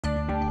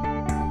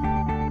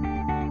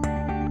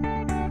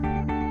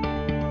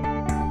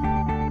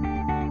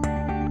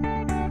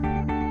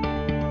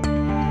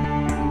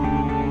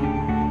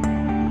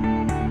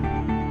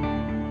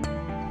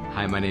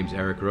my name is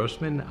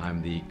Grossman.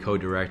 I'm the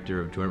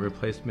co-director of joint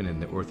replacement in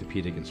the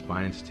Orthopedic and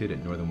Spine Institute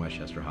at Northern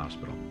Westchester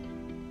Hospital.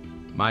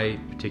 My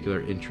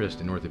particular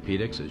interest in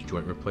orthopedics is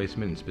joint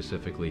replacement and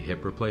specifically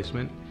hip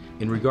replacement.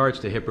 In regards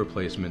to hip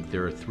replacement,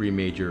 there are three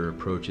major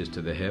approaches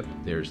to the hip.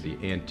 There's the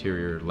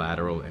anterior,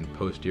 lateral, and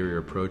posterior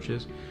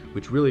approaches,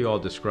 which really all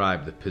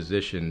describe the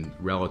position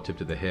relative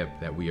to the hip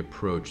that we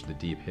approach the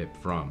deep hip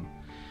from.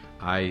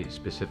 I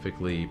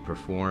specifically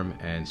perform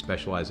and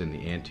specialize in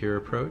the anterior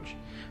approach.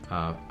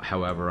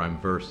 However, I'm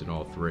versed in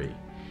all three.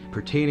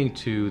 Pertaining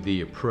to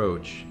the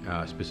approach,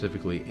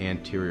 specifically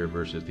anterior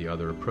versus the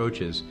other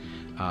approaches,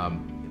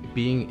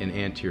 being an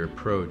anterior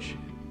approach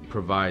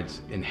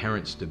provides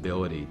inherent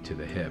stability to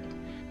the hip.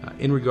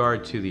 In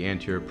regard to the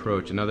anterior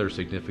approach, another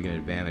significant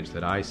advantage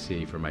that I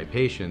see for my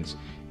patients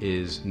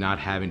is not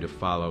having to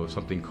follow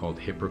something called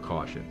hip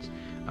precautions.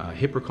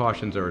 Hip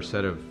precautions are a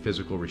set of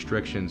physical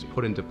restrictions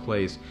put into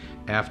place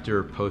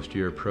after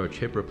posterior approach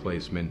hip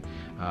replacement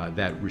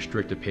that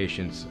restrict a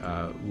patient's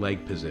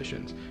leg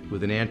positions.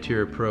 With an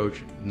anterior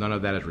approach, none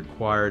of that is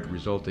required,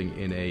 resulting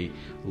in a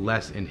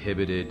less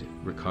inhibited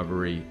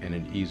recovery and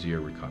an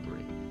easier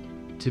recovery.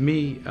 To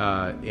me,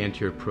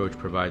 anterior approach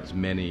provides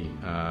many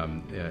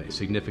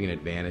significant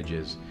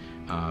advantages,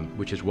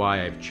 which is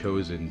why I've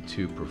chosen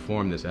to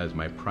perform this as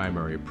my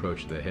primary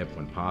approach to the hip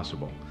when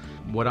possible.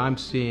 What I'm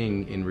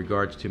seeing in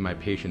regards to my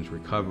patients'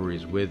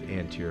 recoveries with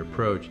anterior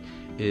approach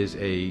is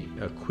a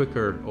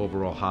quicker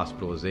overall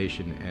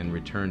hospitalization and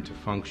return to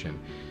function.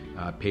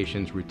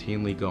 Patients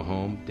routinely go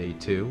home day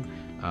 2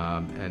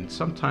 and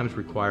sometimes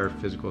require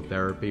physical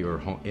therapy or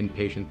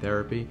inpatient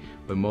therapy,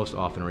 but most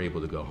often are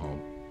able to go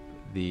home.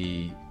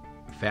 The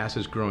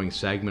fastest growing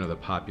segment of the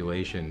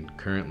population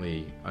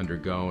currently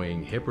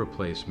undergoing hip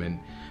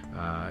replacement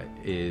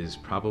is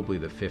probably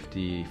the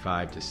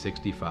 55 to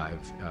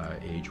 65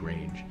 age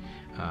range,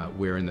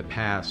 where in the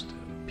past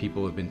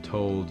people have been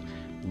told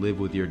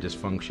live with your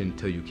dysfunction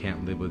till you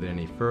can't live with it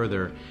any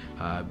further,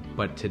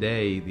 but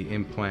today the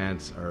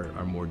implants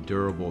are more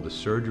durable, the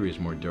surgery is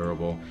more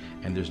durable,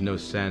 and there's no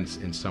sense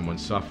in someone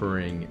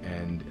suffering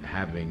and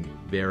having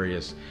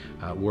various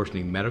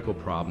worsening medical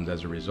problems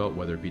as a result,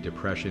 whether it be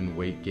depression,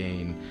 weight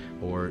gain,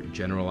 or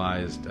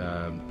generalized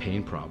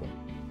pain problem.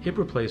 Hip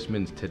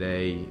replacements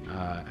today,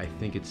 I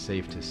think it's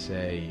safe to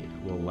say,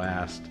 will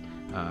last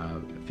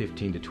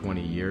 15 to 20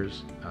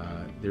 years.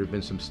 There have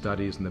been some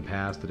studies in the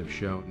past that have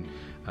shown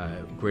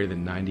greater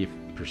than 90%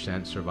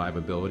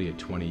 survivability at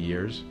 20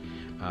 years.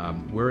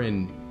 We're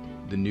in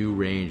the new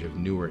range of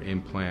newer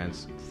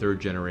implants, third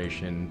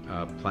generation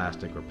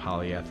plastic or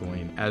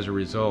polyethylene. As a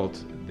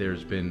result,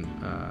 there's been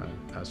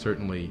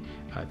certainly,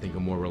 I think, a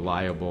more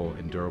reliable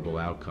and durable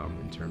outcome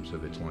in terms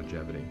of its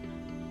longevity.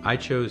 I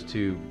chose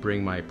to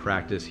bring my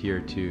practice here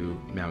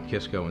to Mount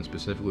Kisco and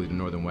specifically to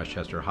Northern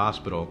Westchester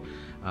Hospital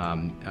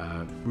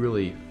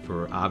really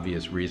for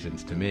obvious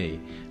reasons to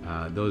me.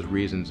 Those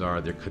reasons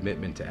are their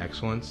commitment to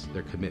excellence,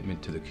 their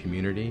commitment to the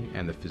community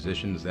and the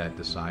physicians that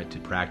decide to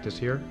practice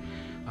here,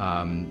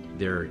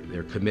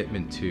 their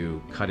commitment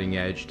to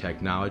cutting-edge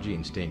technology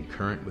and staying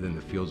current within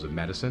the fields of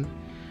medicine.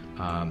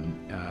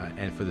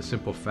 And for the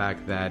simple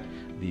fact that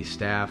the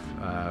staff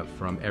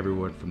from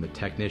everyone from the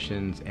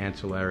technicians,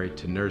 ancillary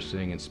to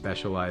nursing and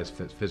specialized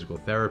physical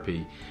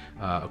therapy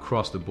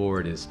across the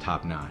board is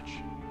top-notch.